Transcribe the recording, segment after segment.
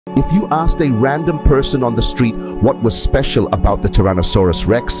If you asked a random person on the street what was special about the Tyrannosaurus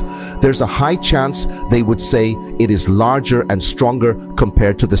Rex, there's a high chance they would say it is larger and stronger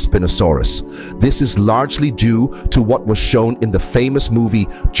compared to the Spinosaurus. This is largely due to what was shown in the famous movie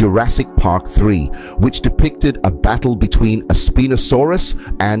Jurassic Park 3, which depicted a battle between a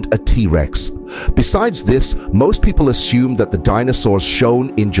Spinosaurus and a T-Rex. Besides this, most people assume that the dinosaurs shown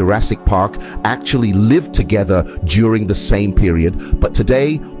in Jurassic Park actually lived together during the same period, but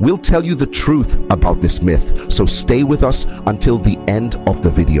today we'll tell you the truth about this myth, so stay with us until the end of the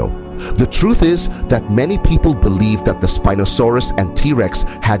video. The truth is that many people believe that the Spinosaurus and T-Rex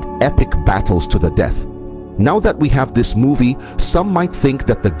had epic battles to the death. Now that we have this movie, some might think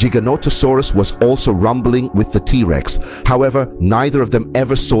that the Giganotosaurus was also rumbling with the T-Rex. However, neither of them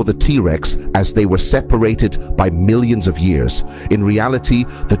ever saw the T-Rex, as they were separated by millions of years. In reality,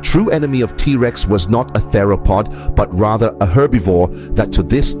 the true enemy of T-Rex was not a theropod, but rather a herbivore that to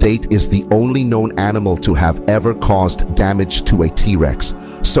this date is the only known animal to have ever caused damage to a T-Rex.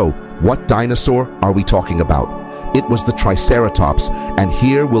 So, what dinosaur are we talking about? It was the Triceratops, and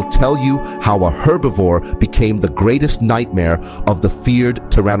here we'll tell you how a herbivore became the greatest nightmare of the feared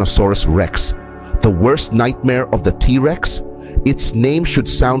Tyrannosaurus Rex. The worst nightmare of the T-Rex? Its name should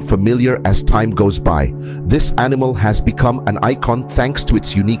sound familiar as time goes by. This animal has become an icon thanks to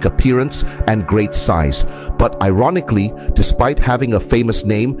its unique appearance and great size. But ironically, despite having a famous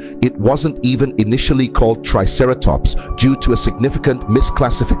name, it wasn't even initially called Triceratops due to a significant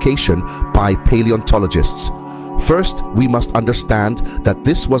misclassification by paleontologists. First, we must understand that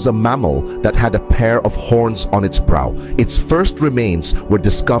this was a mammal that had a pair of horns on its brow. Its first remains were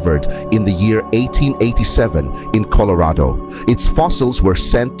discovered in the year 1887 in Colorado. Its fossils were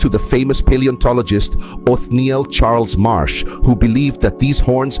sent to the famous paleontologist Othniel Charles Marsh, who believed that these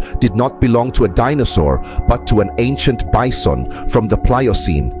horns did not belong to a dinosaur, but to an ancient bison from the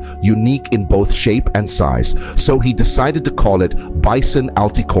Pliocene, unique in both shape and size. So he decided to call it Bison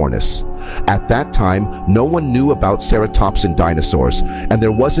alticornis. At that time, no one knew about ceratops in dinosaurs, and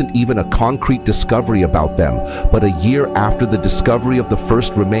there wasn't even a concrete discovery about them. But a year after the discovery of the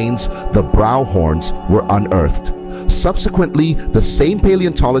first remains, the brow horns were unearthed. Subsequently, the same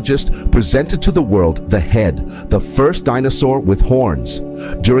paleontologist presented to the world the head, the first dinosaur with horns.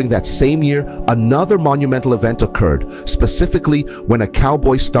 During that same year, another monumental event occurred, specifically when a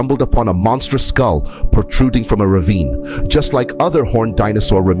cowboy stumbled upon a monstrous skull protruding from a ravine. Just like other horned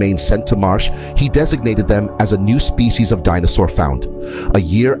dinosaur remains sent to Marsh, he designated them as a new species of dinosaur found. A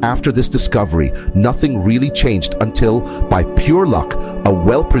year after this discovery, nothing really changed until, by pure luck, a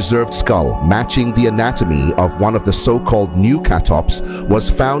well-preserved skull matching the anatomy of one of the so-called new catops was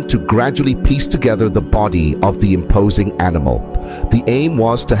found to gradually piece together the body of the imposing animal. The aim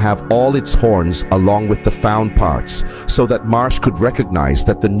was to have all its horns along with the found parts, so that Marsh could recognize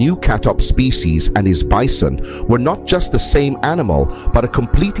that the new catop species and his bison were not just the same animal, but a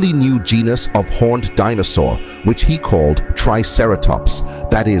completely new genus of horned dinosaur, which he called Triceratops,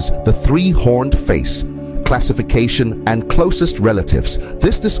 that is, the three-horned face. Classification and closest relatives.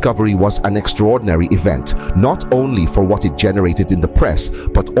 This discovery was an extraordinary event, not only for what it generated in the press,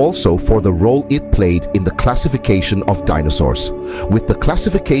 but also for the role it played in the classification of dinosaurs. With the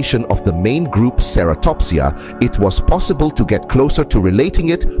classification of the main group Ceratopsia, it was possible to get closer to relating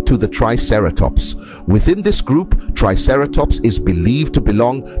it to the Triceratops. Within this group, Triceratops is believed to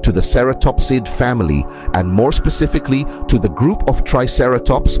belong to the Ceratopsid family, and more specifically to the group of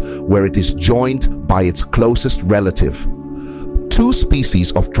Triceratops where it is joined by its closest relative. Two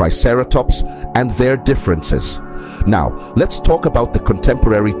species of Triceratops and their differences. Now, let's talk about the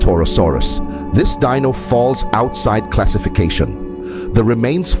contemporary Torosaurus. This dino falls outside classification. The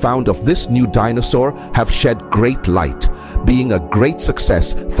remains found of this new dinosaur have shed great light, being a great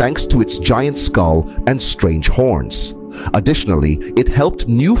success thanks to its giant skull and strange horns. Additionally, it helped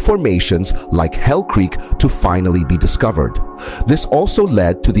new formations like Hell Creek to finally be discovered. This also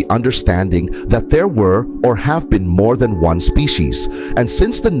led to the understanding that there were or have been more than one species, and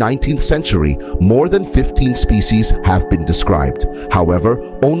since the 19th century, more than 15 species have been described. However,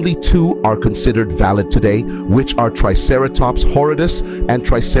 only two are considered valid today, which are Triceratops horridus and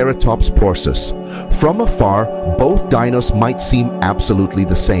Triceratops prorsus. From afar, both dinos might seem absolutely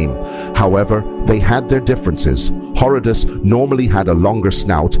the same. However, they had their differences. Horridus normally had a longer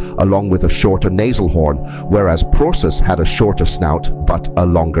snout along with a shorter nasal horn, whereas Prorsus had a shorter snout but a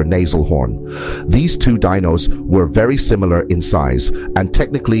longer nasal horn. These two dinos were very similar in size, and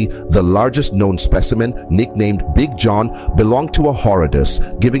technically the largest known specimen, nicknamed Big John, belonged to a Horridus,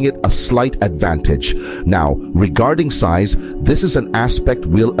 giving it a slight advantage. Now, regarding size, this is an aspect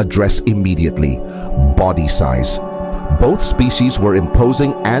we'll address immediately: body size. Both species were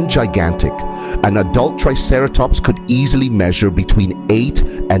imposing and gigantic. An adult Triceratops could easily measure between 8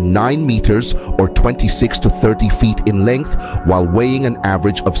 and 9 meters or 26 to 30 feet in length, while weighing an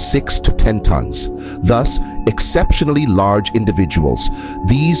average of 6 to 10 tons. Thus, exceptionally large individuals.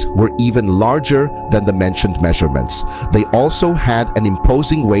 These were even larger than the mentioned measurements. They also had an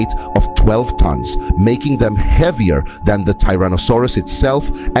imposing weight of 12 tons, making them heavier than the Tyrannosaurus itself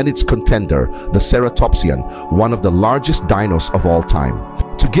and its contender, the Ceratopsian, one of the largest dinos of all time.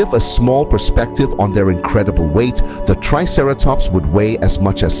 To give a small perspective on their incredible weight, the Triceratops would weigh as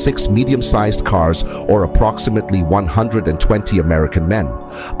much as 6 medium-sized cars or approximately 120 American men.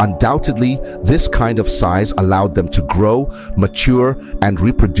 Undoubtedly, this kind of size allowed them to grow, mature, and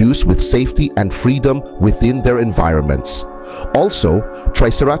reproduce with safety and freedom within their environments. Also,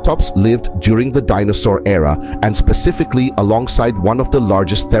 Triceratops lived during the dinosaur era and specifically alongside one of the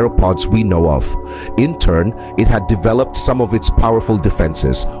largest theropods we know of. In turn, it had developed some of its powerful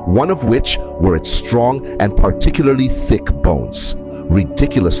defenses, one of which were its strong and particularly thick bones.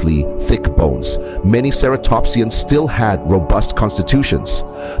 Ridiculously thick bones. Many ceratopsians still had robust constitutions.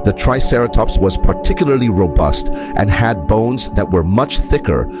 The Triceratops was particularly robust and had bones that were much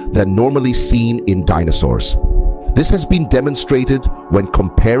thicker than normally seen in dinosaurs. This has been demonstrated when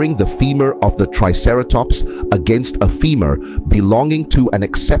comparing the femur of the Triceratops against a femur belonging to an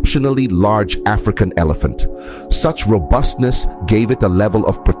exceptionally large African elephant. Such robustness gave it a level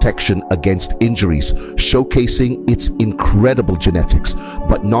of protection against injuries, showcasing its incredible genetics,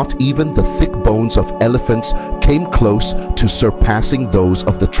 but not even the thick bones of elephants came close to surpassing those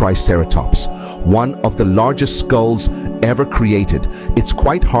of the Triceratops. One of the largest skulls ever created, it's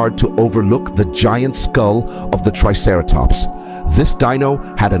quite hard to overlook the giant skull of the Triceratops. This dino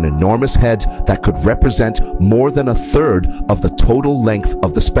had an enormous head that could represent more than a third of the total length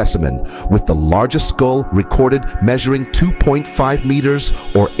of the specimen, with the largest skull recorded measuring 2.5 meters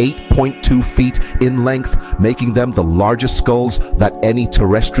or 8.2 feet in length, making them the largest skulls that any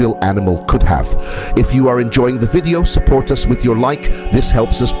terrestrial animal could have. If you are enjoying the video, support us with your like. This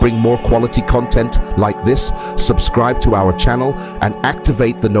helps us bring more quality content like this. Subscribe to our channel and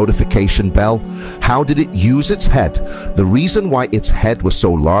activate the notification bell. How did it use its head? The reason why its head was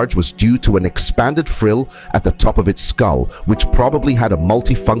so large was due to an expanded frill at the top of its skull, which probably had a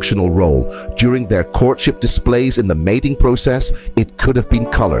multifunctional role. During their courtship displays in the mating process, it could have been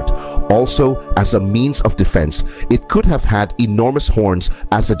colored. Also, as a means of defense, it could have had enormous horns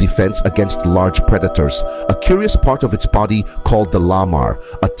as a defense against large predators. A curious part of its body called the lamar,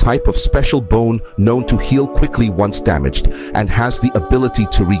 a type of special bone known to heal quickly once damaged and has the ability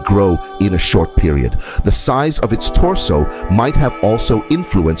to regrow in a short period. The size of its torso might have also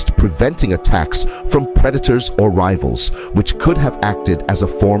influenced preventing attacks from predators or rivals, which could have acted as a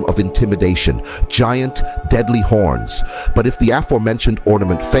form of intimidation. Giant, deadly horns. But if the aforementioned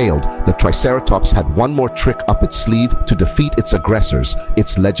ornament failed, the Triceratops had one more trick up its sleeve to defeat its aggressors,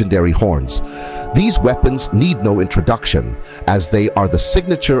 its legendary horns. These weapons need no introduction, as they are the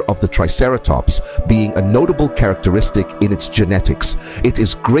signature of the Triceratops, being a notable characteristic in its genetics. It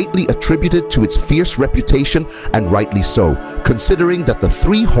is greatly attributed to its fierce reputation, and rightly so, considering that the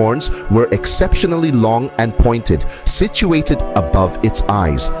 3 horns were exceptionally long and pointed, situated above its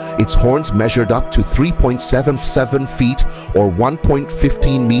eyes. Its horns measured up to 3.77 feet or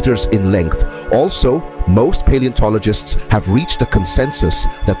 1.15 meters in length. Also, most paleontologists have reached a consensus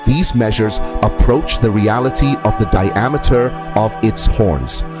that these measures approach the reality of the diameter of its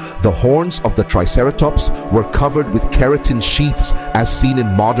horns. The horns of the Triceratops were covered with keratin sheaths as seen in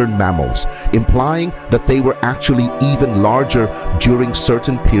modern mammals, implying that they were actually even larger during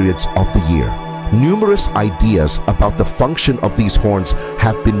certain periods of the year. Numerous ideas about the function of these horns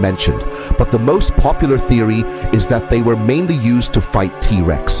have been mentioned, but the most popular theory is that they were mainly used to fight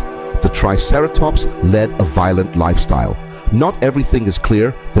T-Rex. The Triceratops led a violent lifestyle. Not everything is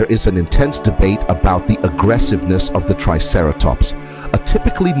clear. There is an intense debate about the aggressiveness of the Triceratops. A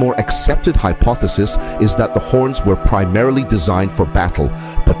typically more accepted hypothesis is that the horns were primarily designed for battle,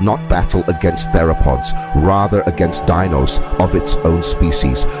 but not battle against theropods, rather against dinos of its own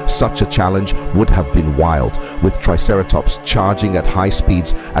species. Such a challenge would have been wild, with Triceratops charging at high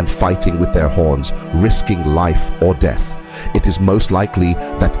speeds and fighting with their horns, risking life or death. It is most likely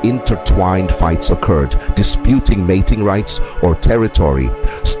that intertwined fights occurred, disputing mating rights or territory.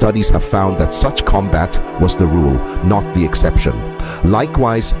 Studies have found that such combat was the rule, not the exception.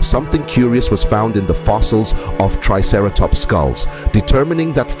 Likewise, something curious was found in the fossils of Triceratops skulls,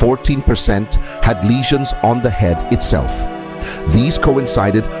 determining that 14% had lesions on the head itself. These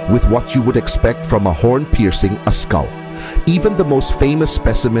coincided with what you would expect from a horn piercing a skull. Even the most famous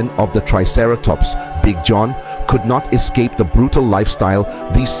specimen of the Triceratops, Big John, could not escape the brutal lifestyle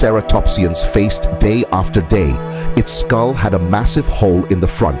these ceratopsians faced day after day. Its skull had a massive hole in the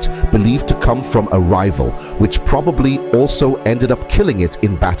front, believed to come from a rival, which probably also ended up killing it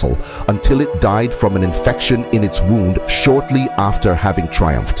in battle, until it died from an infection in its wound shortly after having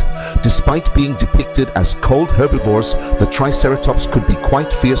triumphed. Despite being depicted as cold herbivores, the Triceratops could be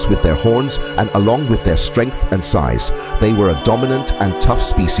quite fierce with their horns, and along with their strength and size, they were a dominant and tough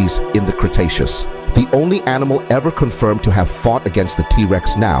species in the Cretaceous. The only animal ever confirmed to have fought against the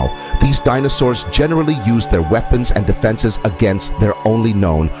T-Rex now, these dinosaurs generally used their weapons and defenses against their only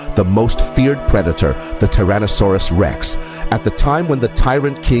known, the most feared predator, the Tyrannosaurus Rex. At the time when the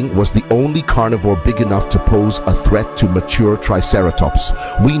Tyrant King was the only carnivore big enough to pose a threat to mature Triceratops,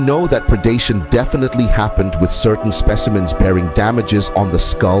 we know that predation definitely happened with certain specimens bearing damages on the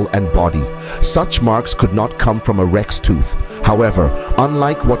skull and body. Such marks could not come from a Rex tooth. However,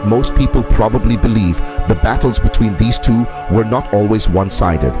 unlike what most people probably believe, the battles between these two were not always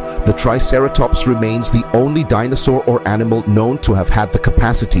one-sided. The Triceratops remains the only dinosaur or animal known to have had the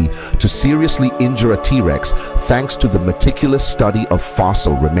capacity to seriously injure a T-Rex thanks to the meticulous study of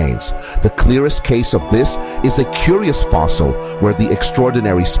fossil remains. The clearest case of this is a curious fossil where the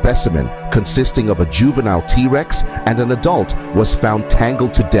extraordinary specimen, consisting of a juvenile T-Rex and an adult, was found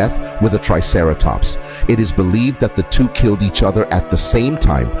tangled to death with a Triceratops. It is believed that the two killed each other at the same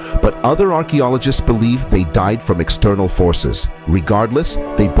time, but other archaeologists believe they died from external forces. Regardless,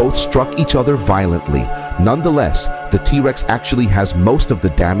 they both struck each other violently. Nonetheless, the T-Rex actually has most of the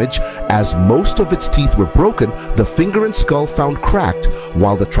damage, as most of its teeth were broken, the finger and skull found cracked,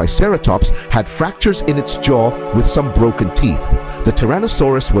 while the Triceratops had fractures in its jaw with some broken teeth. The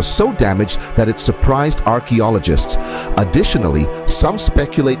Tyrannosaurus was so damaged that it surprised archaeologists. Additionally, some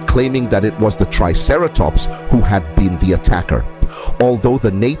speculate claiming that it was the Triceratops who had been the attacker. Although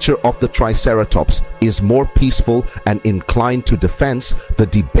the nature of the Triceratops is more peaceful and inclined to defense, the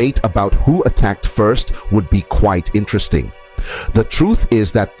debate about who attacked first would be quite interesting. The truth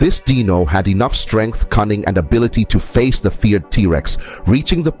is that this dino had enough strength, cunning, and ability to face the feared T-Rex,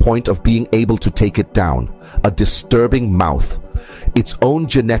 reaching the point of being able to take it down. A disturbing mouth. Its own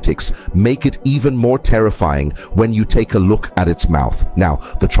genetics make it even more terrifying when you take a look at its mouth. Now,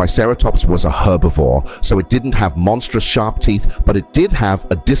 the Triceratops was a herbivore, so it didn't have monstrous sharp teeth, but it did have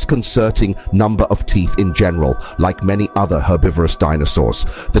a disconcerting number of teeth in general, like many other herbivorous dinosaurs.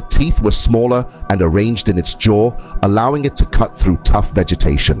 The teeth were smaller and arranged in its jaw, allowing it to cut through tough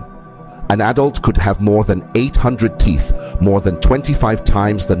vegetation. An adult could have more than 800 teeth, more than 25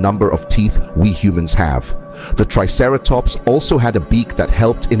 times the number of teeth we humans have. The Triceratops also had a beak that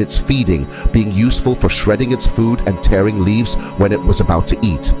helped in its feeding, being useful for shredding its food and tearing leaves when it was about to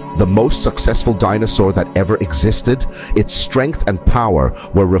eat. The most successful dinosaur that ever existed, its strength and power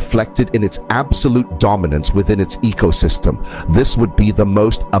were reflected in its absolute dominance within its ecosystem. This would be the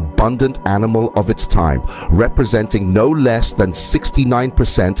most abundant animal of its time, representing no less than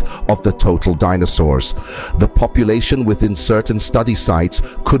 69% of the total dinosaurs. The population within certain study sites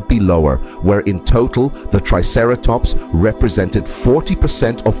could be lower, where in total the Triceratops represented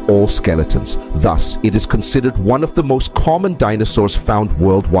 40% of all skeletons. Thus, it is considered one of the most common dinosaurs found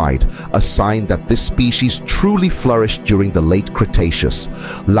worldwide, a sign that this species truly flourished during the late Cretaceous.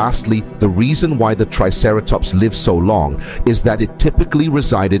 Lastly, the reason why the Triceratops lived so long is that it typically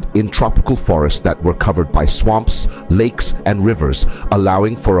resided in tropical forests that were covered by swamps, lakes, and rivers,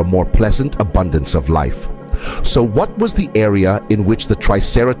 allowing for a more pleasant abundance of life. So what was the area in which the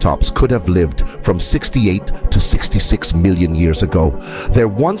Triceratops could have lived from 68 to 66 million years ago? There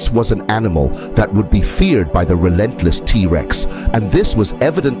once was an animal that would be feared by the relentless T-Rex, and this was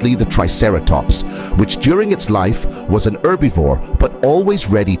evidently the Triceratops, which during its life was an herbivore but always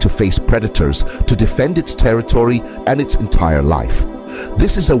ready to face predators to defend its territory and its entire life.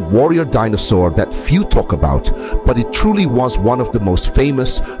 This is a warrior dinosaur that few talk about, but it truly was one of the most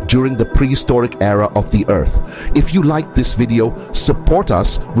famous during the prehistoric era of the Earth. If you liked this video, support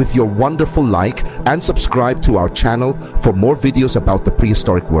us with your wonderful like and subscribe to our channel for more videos about the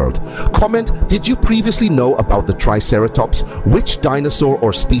prehistoric world. Comment, did you previously know about the Triceratops? Which dinosaur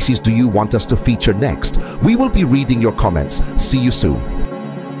or species do you want us to feature next? We will be reading your comments. See you soon.